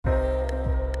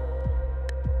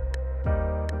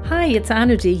Hi, it's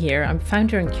Anu D here. I'm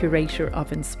founder and curator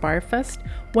of Inspirefest.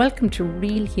 Welcome to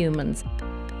Real Humans.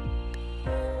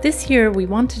 This year we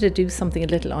wanted to do something a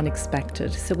little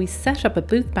unexpected, so we set up a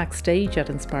booth backstage at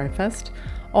Inspirefest.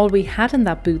 All we had in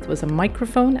that booth was a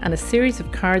microphone and a series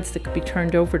of cards that could be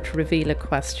turned over to reveal a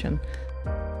question.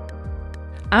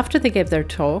 After they gave their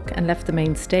talk and left the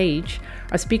main stage,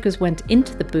 our speakers went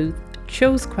into the booth,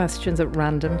 chose questions at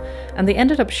random, and they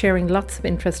ended up sharing lots of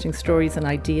interesting stories and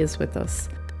ideas with us.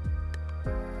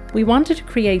 We wanted to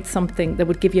create something that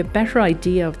would give you a better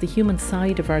idea of the human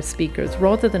side of our speakers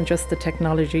rather than just the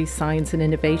technology, science and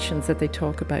innovations that they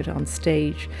talk about on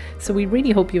stage. So we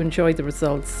really hope you enjoy the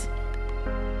results.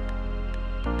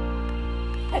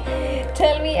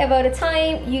 Tell me about a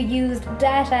time you used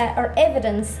data or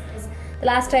evidence. The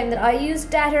last time that I used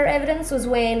data or evidence was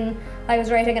when I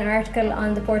was writing an article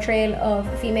on the portrayal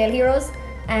of female heroes,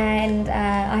 and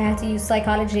I had to use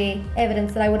psychology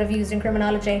evidence that I would have used in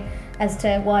criminology as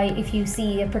to why if you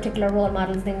see a particular role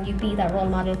models then you be that role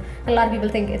model. And a lot of people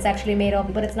think it's actually made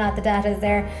up, but it's not. The data is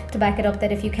there to back it up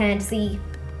that if you can't see,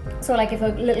 so like if a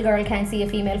little girl can't see a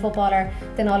female footballer,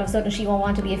 then all of a sudden she won't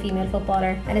want to be a female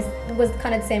footballer. And it was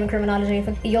kind of the same in criminology.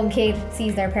 If a young kid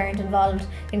sees their parent involved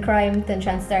in crime, then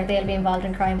chances are they'll be involved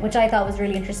in crime, which I thought was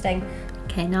really interesting.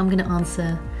 Okay, now I'm going to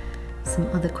answer some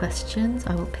other questions.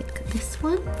 I will pick this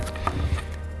one.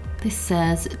 This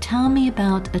says, tell me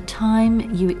about a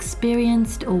time you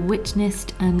experienced or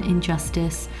witnessed an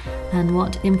injustice and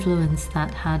what influence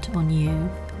that had on you.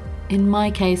 In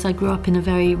my case, I grew up in a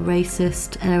very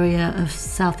racist area of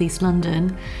southeast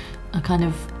London, a kind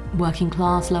of working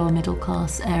class, lower middle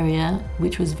class area,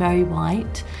 which was very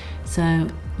white. So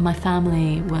my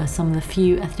family were some of the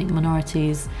few ethnic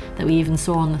minorities that we even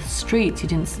saw on the streets. You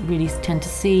didn't really tend to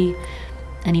see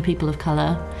any people of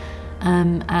colour.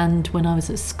 And when I was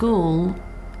at school,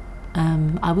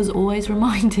 I was always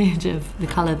reminded of the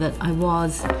colour that I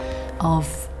was,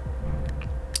 of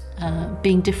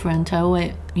being different. I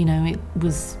always, it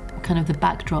was kind of the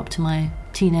backdrop to my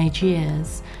teenage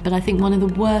years. But I think one of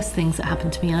the worst things that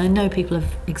happened to me, and I know people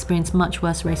have experienced much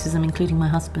worse racism, including my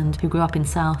husband, who grew up in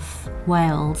South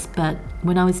Wales, but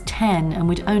when I was 10 and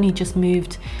we'd only just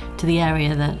moved to the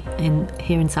area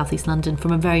here in Southeast London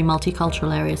from a very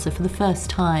multicultural area, so for the first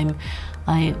time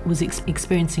I was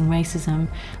experiencing racism,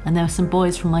 and there were some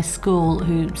boys from my school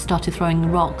who started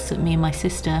throwing rocks at me and my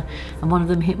sister, and one of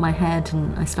them hit my head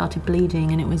and I started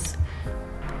bleeding, and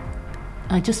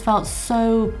I just felt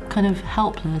so kind of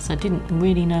helpless. I didn't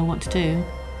really know what to do.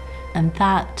 And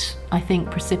that, I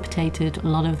think, precipitated a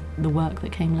lot of the work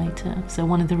that came later. So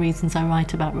one of the reasons I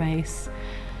write about race,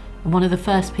 one of the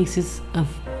first pieces of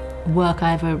work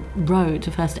I ever wrote,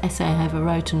 the first essay I ever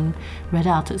wrote and read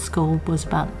out at school, was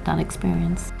about that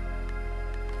experience.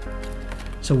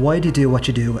 So why do you do what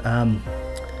you do?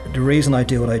 The reason I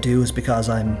do what I do is because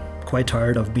I'm quite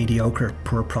tired of mediocre,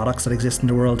 poor products that exist in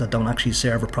the world that don't actually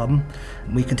serve a problem.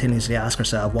 We continuously ask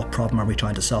ourselves, what problem are we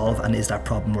trying to solve, and is that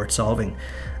problem worth solving?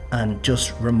 And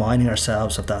just reminding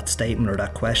ourselves of that statement or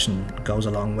that question goes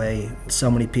a long way. So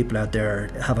many people out there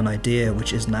have an idea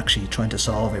which isn't actually trying to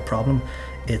solve a problem.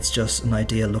 It's just an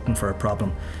idea looking for a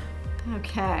problem.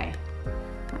 Okay,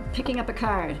 I'm picking up a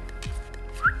card.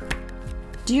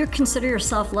 Do you consider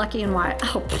yourself lucky, and why?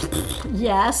 Oh,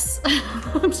 yes.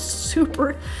 I'm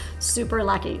super, super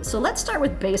lucky. So let's start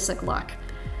with basic luck.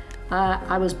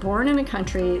 I was born in a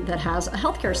country that has a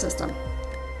healthcare system,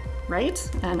 right?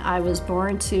 And I was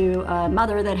born to a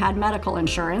mother that had medical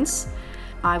insurance.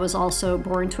 I was also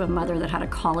born to a mother that had a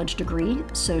college degree,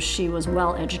 so she was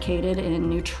well educated in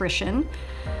nutrition.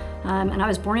 And I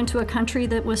was born into a country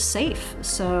that was safe.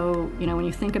 So, when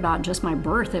you think about just my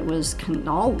birth, it was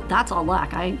that's all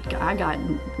luck. I got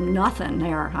nothing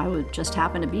there. I would just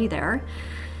happen to be there.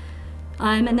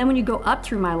 And then when you go up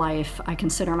through my life, I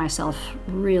consider myself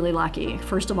really lucky.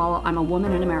 First of all, I'm a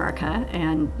woman in America,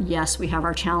 and yes, we have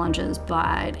our challenges,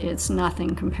 but it's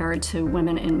nothing compared to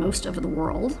women in most of the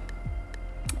world.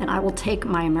 And I will take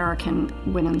my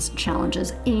American women's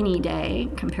challenges any day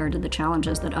compared to the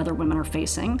challenges that other women are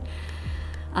facing.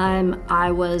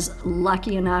 I was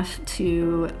lucky enough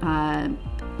to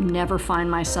never find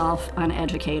myself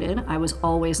uneducated. I was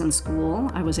always in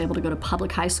school. I was able to go to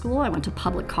public high school. I went to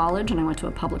public college, and I went to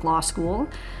a public law school,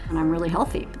 and I'm really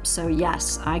healthy. So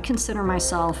yes, I consider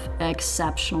myself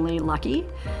exceptionally lucky.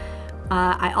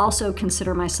 I also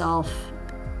consider myself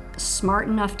smart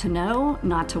enough to know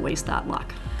not to waste that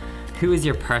luck. Who is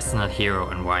your personal hero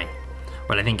and why?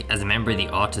 Well, I think as a member of the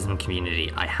autism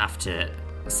community, I have to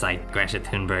cite Greta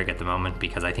Thunberg at the moment,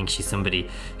 because I think she's somebody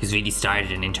who's really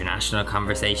started an international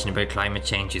conversation about climate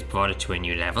change, who's brought it to a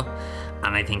new level.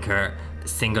 And I think her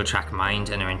single track mind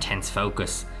and her intense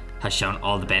focus has shown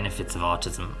all the benefits of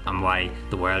autism and why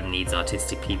the world needs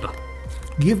autistic people.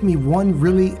 Give me one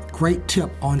really great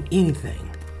tip on anything.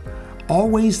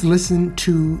 Always listen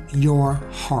to your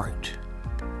heart.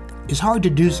 It's hard to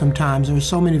do sometimes. There's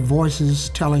so many voices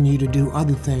telling you to do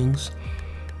other things,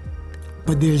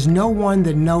 but there's no one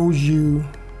that knows you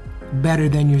better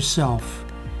than yourself.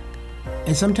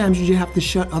 And sometimes you just have to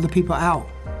shut other people out.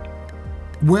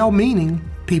 Well-meaning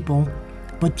people,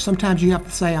 but sometimes you have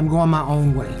to say, I'm going my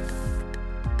own way.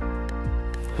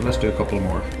 Well, let's do a couple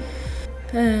more.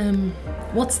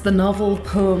 What's the novel,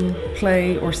 poem,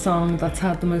 play or song that's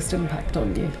had the most impact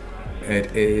on you?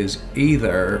 It is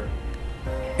either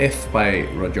If by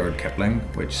Rudyard Kipling,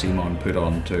 which Simon put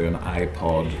onto an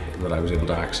iPod that I was able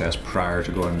to access prior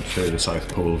to going to the South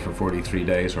Pole for 43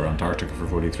 days, or Antarctica for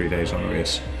 43 days on a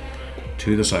race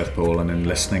to the South Pole, and then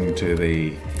listening to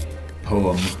the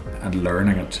poem and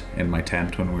learning it in my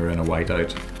tent when we were in a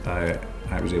whiteout.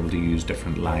 I was able to use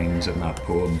different lines in that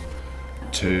poem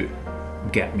to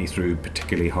get me through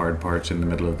particularly hard parts in the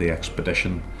middle of the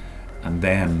expedition. And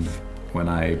then when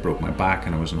I broke my back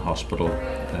and I was in hospital,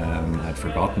 I'd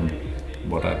forgotten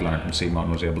what I'd learned, and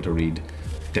Simon was able to read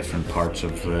different parts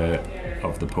of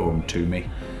the poem to me.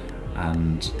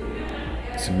 And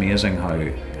it's amazing how,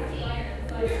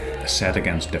 set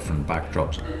against different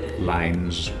backdrops,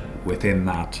 lines within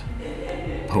that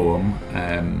poem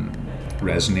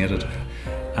resonated.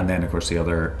 And then of course the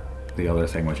other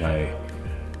thing which I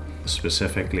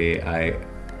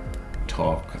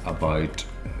talk about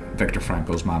Viktor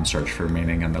Frankl's Man's Search for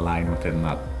Meaning, and the line within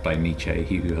that by Nietzsche,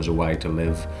 he who has a why to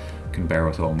live can bear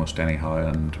with almost anyhow,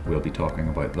 and we'll be talking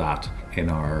about that in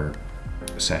our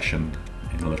session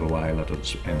in a little while at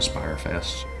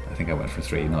Inspirefest. I think I went for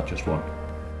 3, not just 1.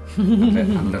 And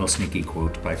a little sneaky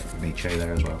quote by Nietzsche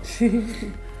there as well.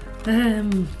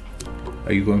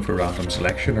 Are you going for random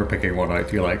selection or picking one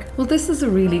out you like? Well, this is a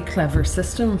really clever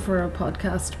system for a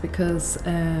podcast because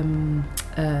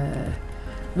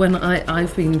when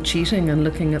I've been cheating and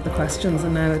looking at the questions,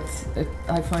 and now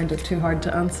I find it too hard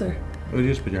to answer. Well, you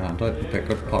just put your hand out and pick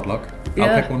a potluck. Yeah,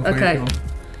 I'll pick one for you if you want.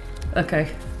 Okay.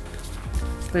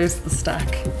 There's the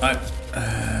stack. I'll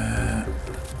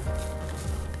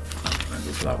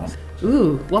go for that one.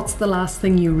 Ooh, what's the last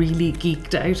thing you really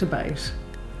geeked out about?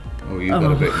 Oh, you've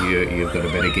got a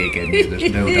bit of geek in you.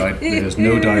 There's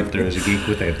no doubt there is a geek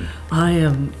within. I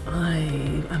am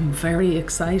very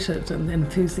excited and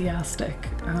enthusiastic,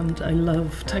 and I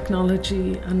love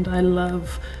technology, and I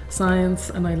love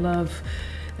science, and I love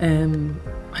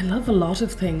a lot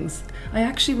of things. I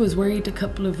actually was worried a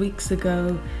couple of weeks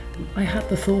ago. I had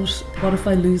the thought, what if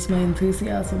I lose my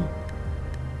enthusiasm?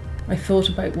 I thought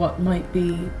about what might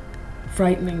be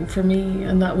frightening for me,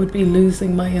 and that would be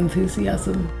losing my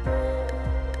enthusiasm.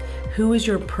 Who is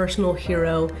your personal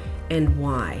hero and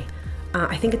why?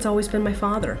 I think it's always been my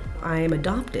father. I am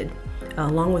adopted,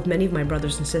 along with many of my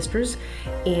brothers and sisters,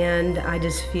 and I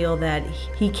just feel that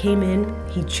he came in,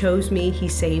 he chose me, he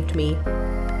saved me.